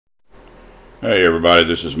Hey everybody,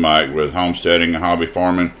 this is Mike with Homesteading and Hobby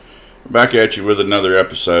Farming. Back at you with another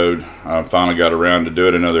episode. I finally got around to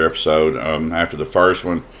doing another episode after the first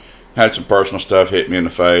one. Had some personal stuff hit me in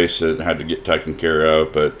the face that had to get taken care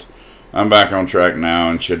of, but I'm back on track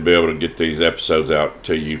now and should be able to get these episodes out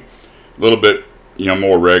to you a little bit,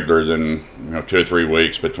 more regular than 2 or 3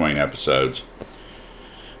 weeks between episodes.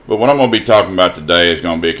 But what I'm going to be talking about today is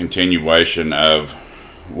going to be a continuation of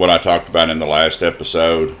what I talked about in the last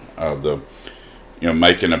episode of the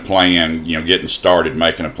making a plan, getting started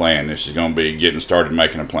making a plan. This is going to be getting started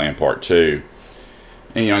making a plan part 2.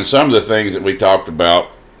 And some of the things that we talked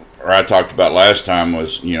about, or I talked about last time,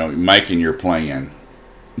 was making your plan.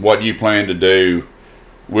 What you plan to do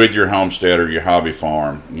with your homestead or your hobby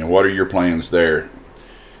farm. What are your plans there?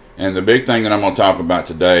 And the big thing that I'm going to talk about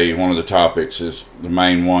today, one of the topics is the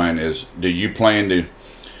main one is: do you plan to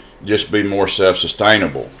just be more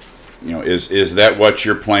self-sustainable? Is that what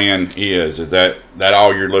your plan is? Is that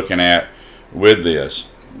all you're looking at with this?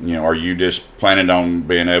 Are you just planning on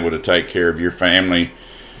being able to take care of your family,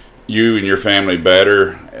 you and your family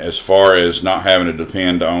better, as far as not having to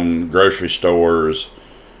depend on grocery stores,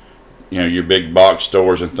 your big box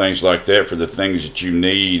stores and things like that for the things that you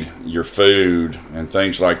need, your food and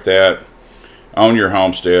things like that on your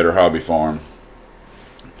homestead or hobby farm?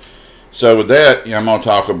 So with that, I'm going to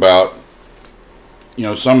talk about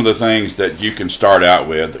some of the things that you can start out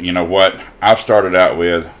with. What I've started out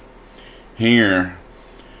with here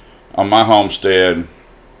on my homestead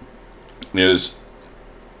is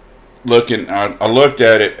I looked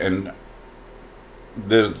at it, and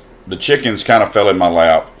the chickens kind of fell in my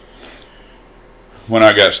lap when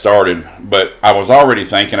I got started, but I was already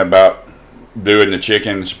thinking about doing the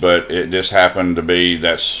chickens, but it just happened to be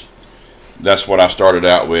that's what I started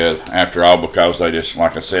out with after all, because they just,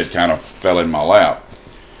 like I said, kind of fell in my lap.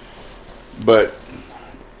 But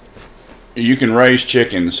you can raise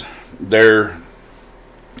chickens. They're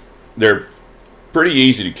pretty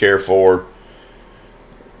easy to care for.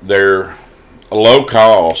 They're a low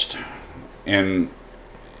cost in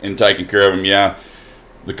taking care of them. Yeah,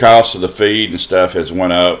 the cost of the feed and stuff has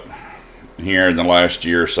went up here in the last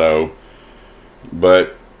year or so,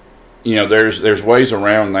 but there's ways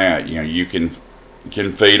around that. You can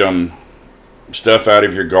feed them stuff out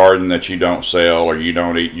of your garden that you don't sell or you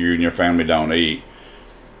don't eat, you and your family don't eat.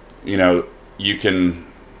 You can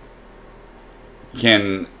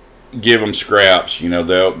give them scraps.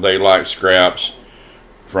 They like scraps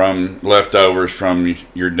from leftovers from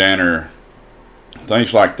your dinner,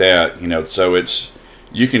 things like that. So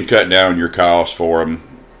you can cut down your costs for them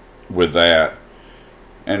with that,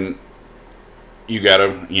 and you got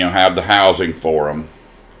to have the housing for them.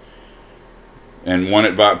 And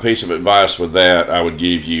one piece of advice with that I would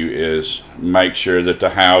give you is make sure that the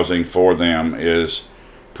housing for them is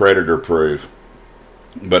predator proof.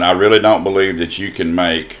 But I really don't believe that you can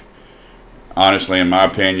make, honestly, in my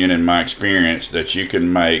opinion, in my experience, that you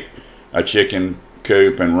can make a chicken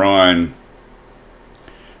coop and run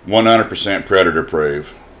 100% predator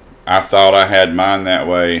proof. I thought I had mine that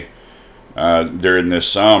way during this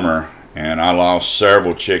summer, and I lost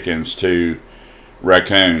several chickens to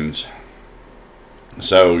raccoons.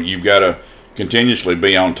 So you've got to continuously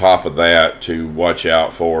be on top of that to watch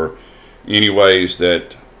out for any ways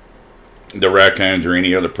that the raccoons or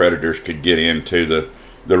any other predators could get into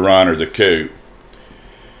the run or the coop.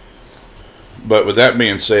 But with that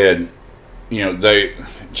being said,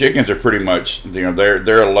 chickens are pretty much,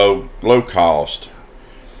 they're a low cost.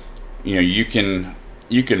 You can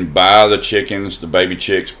buy the chickens, the baby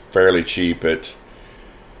chicks, fairly cheap at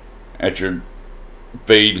your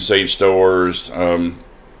feed and seed stores,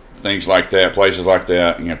 things like that, places like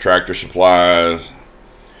that, Tractor Supplies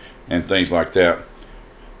and things like that.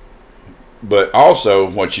 But also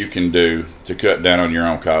what you can do to cut down on your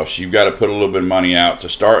own costs, you've got to put a little bit of money out to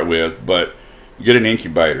start with, but get an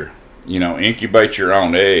incubator. Incubate your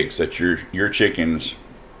own eggs that your chickens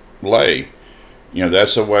lay.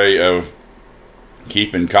 That's a way of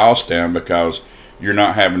keeping costs down, because you're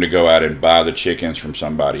not having to go out and buy the chickens from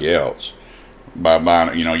somebody else. By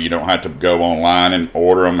buying, you don't have to go online and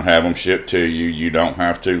order them and have them shipped to you. You don't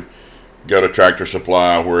have to go to Tractor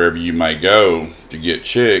Supply, wherever you may go, to get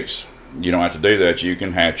chicks. You don't have to do that. You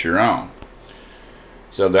can hatch your own.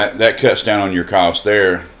 So that cuts down on your cost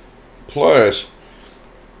there. Plus,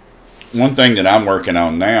 one thing that I'm working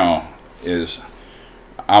on now is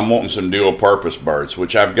I'm wanting some dual purpose birds,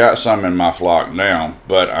 which I've got some in my flock now,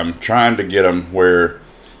 but I'm trying to get them where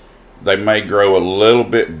they may grow a little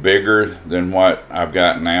bit bigger than what I've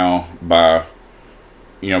got now by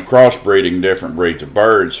crossbreeding different breeds of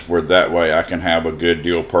birds, where that way I can have a good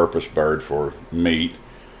dual purpose bird for meat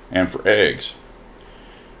and for eggs.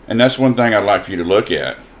 And that's one thing I'd like for you to look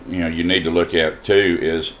at. You need to look at too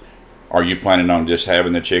is, are you planning on just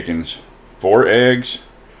having the chickens for eggs,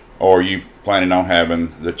 or are you planning on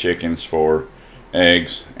having the chickens for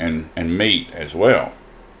eggs and meat as well?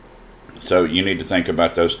 So you need to think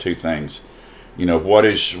about those two things. What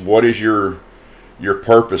is your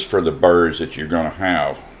purpose for the birds that you're going to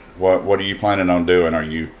have? What are you planning on doing? Are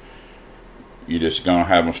you just going to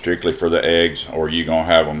have them strictly for the eggs, or are you going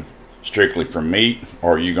to have them strictly for meat,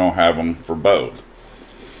 or are you going to have them for both?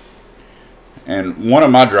 And one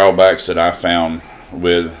of my drawbacks that I found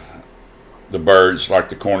with the birds like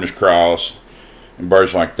the Cornish cross and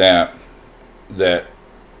birds like that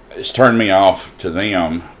it's turned me off to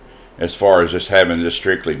them as far as just having just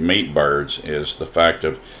strictly meat birds is the fact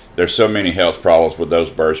of there's so many health problems with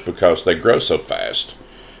those birds because they grow so fast.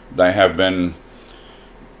 They have been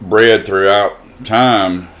bred throughout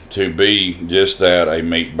time to be just that, a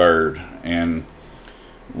meat bird, and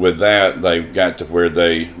with that they've got to where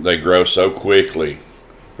they grow so quickly,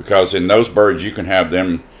 because in those birds you can have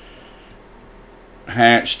them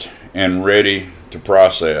hatched and ready to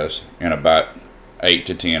process in about 8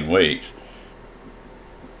 to 10 weeks.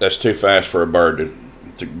 That's too fast for a bird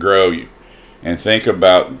to grow. And think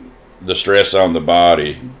about the stress on the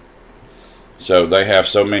body. So they have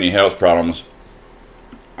so many health problems.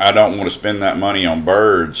 I don't want to spend that money on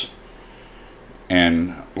birds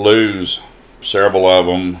and lose several of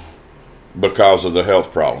them because of the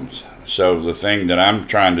health problems. So the thing that I'm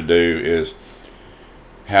trying to do is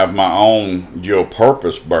have my own dual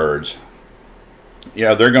purpose birds.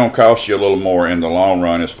 Yeah, they're going to cost you a little more in the long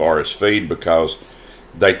run as far as feed, because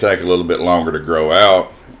they take a little bit longer to grow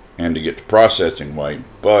out and to get to processing weight.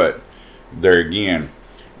 But there again,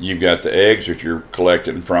 you've got the eggs that you're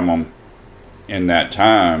collecting from them in that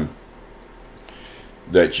time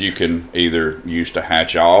that you can either use to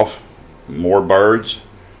hatch off more birds,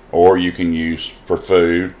 or you can use for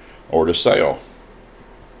food or to sell.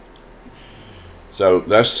 So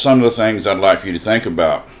that's some of the things I'd like for you to think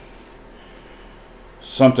about.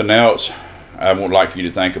 Something else I would like for you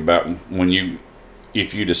to think about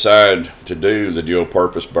if you decide to do the dual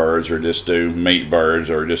purpose birds, or just do meat birds,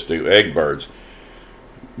 or just do egg birds.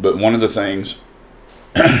 But one of the things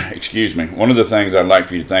one of the things I'd like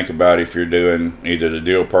for you to think about if you're doing either the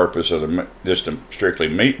dual purpose or just strictly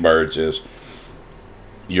meat birds is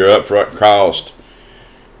your upfront cost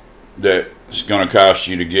that's going to cost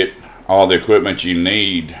you to get all the equipment you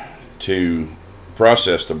need to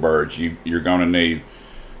process the birds. You're going to need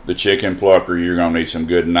the chicken plucker, you're going to need some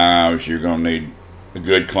good knives, you're going to need a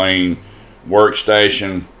good clean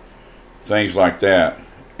workstation, things like that.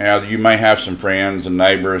 Now, you may have some friends and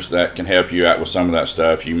neighbors that can help you out with some of that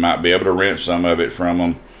stuff. You might be able to rent some of it from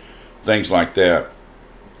them, things like that.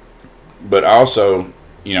 But also,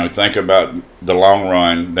 think about the long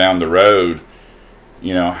run down the road.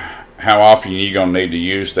 How often you're going to need to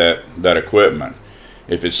use that equipment.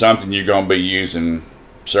 If it's something you're going to be using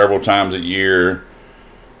several times a year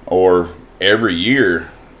or every year,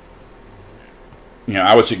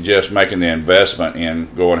 I would suggest making the investment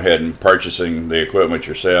in going ahead and purchasing the equipment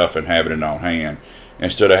yourself and having it on hand,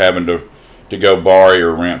 instead of having to go borrow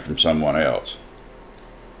or rent from someone else.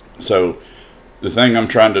 So the thing I'm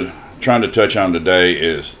trying to touch on today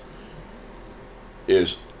is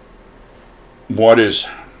what is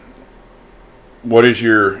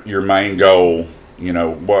your main goal?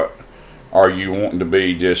 What are you wanting to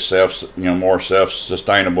be? Just more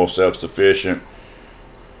self-sustainable, self-sufficient?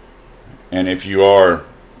 And if you are,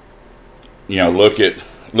 look at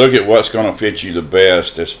what's going to fit you the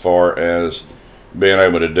best as far as being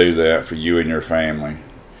able to do that for you and your family.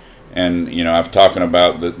 And I've talking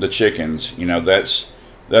about the chickens. That's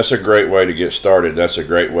a great way to get started. That's a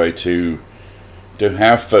great way to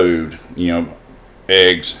have food.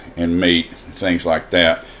 Eggs and meat, things like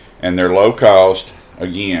that, and they're low cost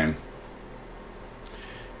again,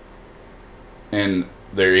 and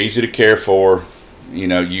they're easy to care for.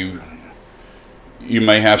 You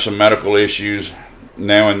may have some medical issues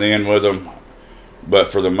now and then with them, but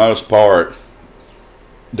for the most part,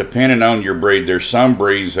 depending on your breed, there's some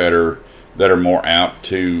breeds that are more apt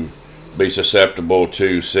to be susceptible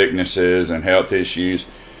to sicknesses and health issues,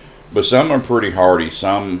 but some are pretty hardy.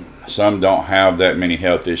 Some don't have that many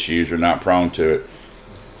health issues, or not prone to it.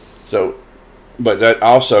 So, but that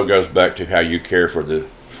also goes back to how you care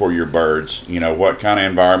for your birds. What kind of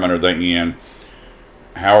environment are they in?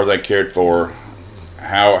 How are they cared for?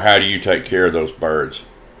 How do you take care of those birds?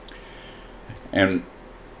 And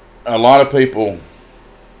a lot of people,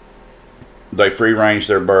 they free range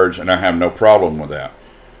their birds, and I have no problem with that.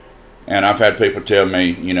 And I've had people tell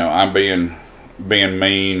me, I'm being being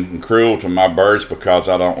mean and cruel to my birds because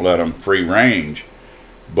I don't let them free range.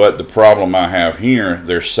 But the problem I have here,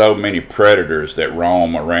 there's so many predators that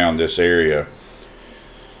roam around this area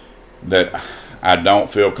that I don't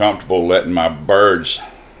feel comfortable letting my birds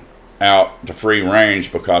out to free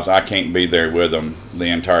range because I can't be there with them the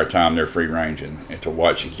entire time they're free ranging and to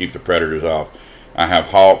watch and keep the predators off. I have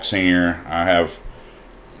hawks here, I have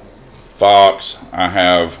fox, I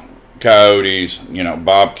have coyotes,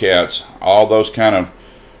 bobcats, all those kind of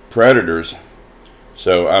predators.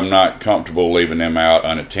 So I'm not comfortable leaving them out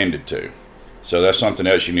unattended to. So that's something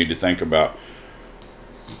else you need to think about.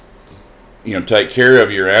 Take care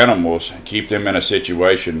of your animals, keep them in a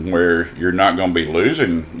situation where you're not going to be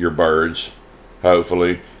losing your birds,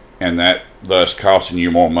 hopefully, and that thus costing you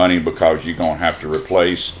more money because you're going to have to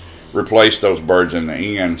replace those birds in the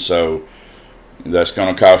end. So that's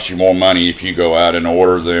going to cost you more money if you go out and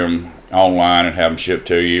order them online and have them shipped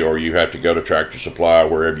to you, or you have to go to Tractor Supply,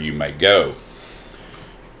 wherever you may go.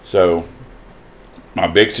 So my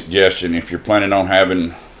big suggestion, if you're planning on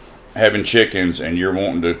having chickens and you're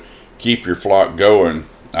wanting to keep your flock going,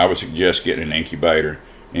 I would suggest getting an incubator,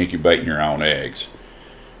 incubating your own eggs.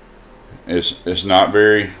 It's not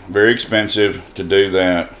very, very expensive to do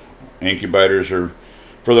that. Incubators are,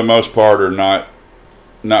 for the most part, are not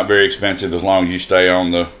very expensive as long as you stay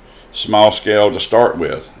on the small scale to start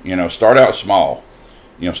with. Start out small.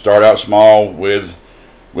 Start out small with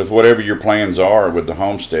whatever your plans are with the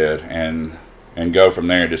homestead, and go from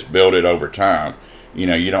there. Just build it over time.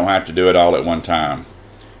 You don't have to do it all at one time.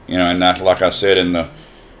 And that's like I said in the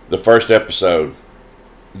first episode,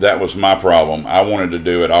 that was my problem. I wanted to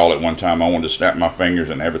do it all at one time. I wanted to snap my fingers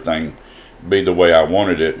and everything be the way I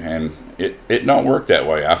wanted it, and it don't work that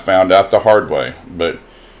way. I found out the hard way, but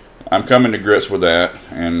I'm coming to grips with that,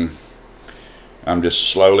 and I'm just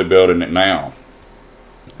slowly building it now.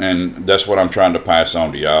 And that's what I'm trying to pass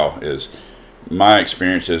on to y'all, is my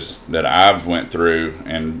experiences that I've went through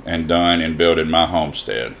and done in building my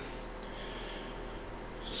homestead.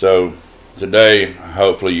 So today,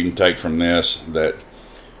 hopefully you can take from this that,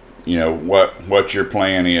 what your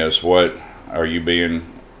plan is. What are you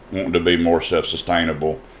wanting to be more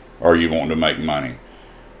self-sustainable, or are you wanting to make money?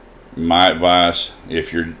 My advice,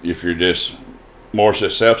 if you're just more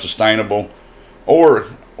self-sustainable, or,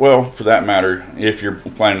 well, for that matter, if you're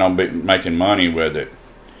planning on making money with it,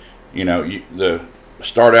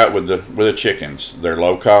 start out with the chickens. They're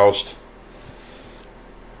low cost,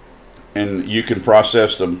 and you can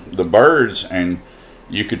process the birds, and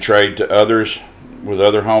you could trade to others with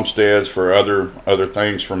other homesteads for other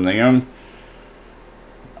things from them,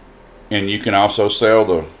 and you can also sell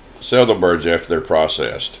the birds after they're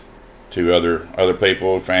processed to other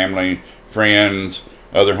people, family, friends,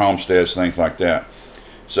 other homesteads, things like that.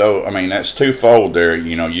 So, that's twofold there.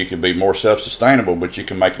 You can be more self-sustainable, but you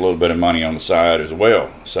can make a little bit of money on the side as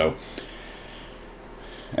well. So,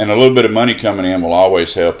 and a little bit of money coming in will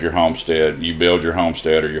always help your homestead. You build your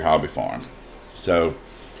homestead or your hobby farm. So,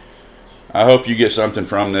 I hope you get something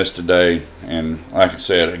from this today. And like I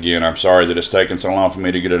said, again, I'm sorry that it's taken so long for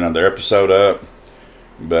me to get another episode up.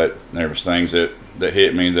 But there was things that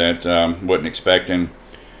hit me that wasn't expecting.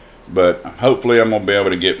 But hopefully I'm going to be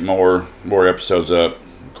able to get more episodes up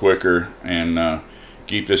quicker and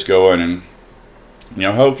keep this going. And,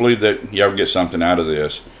 hopefully that y'all get something out of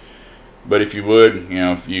this. But if you would,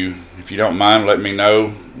 if you don't mind, let me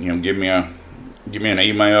know. Give me an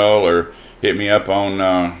email, or hit me up on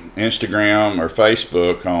Instagram or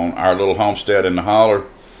Facebook on Our Little Homestead in the Holler.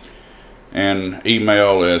 And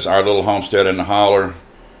email is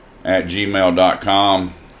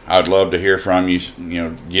ourlittleHomesteadInTheHoller@gmail.com. I'd love to hear from you.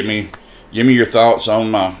 Give me your thoughts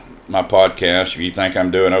on my podcast. If you think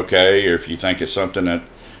I'm doing okay, or if you think it's something that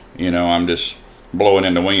I'm just blowing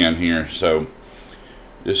in the wind here. So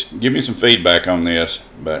just give me some feedback on this.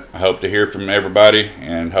 But I hope to hear from everybody,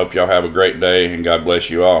 and hope y'all have a great day, and God bless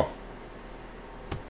you all.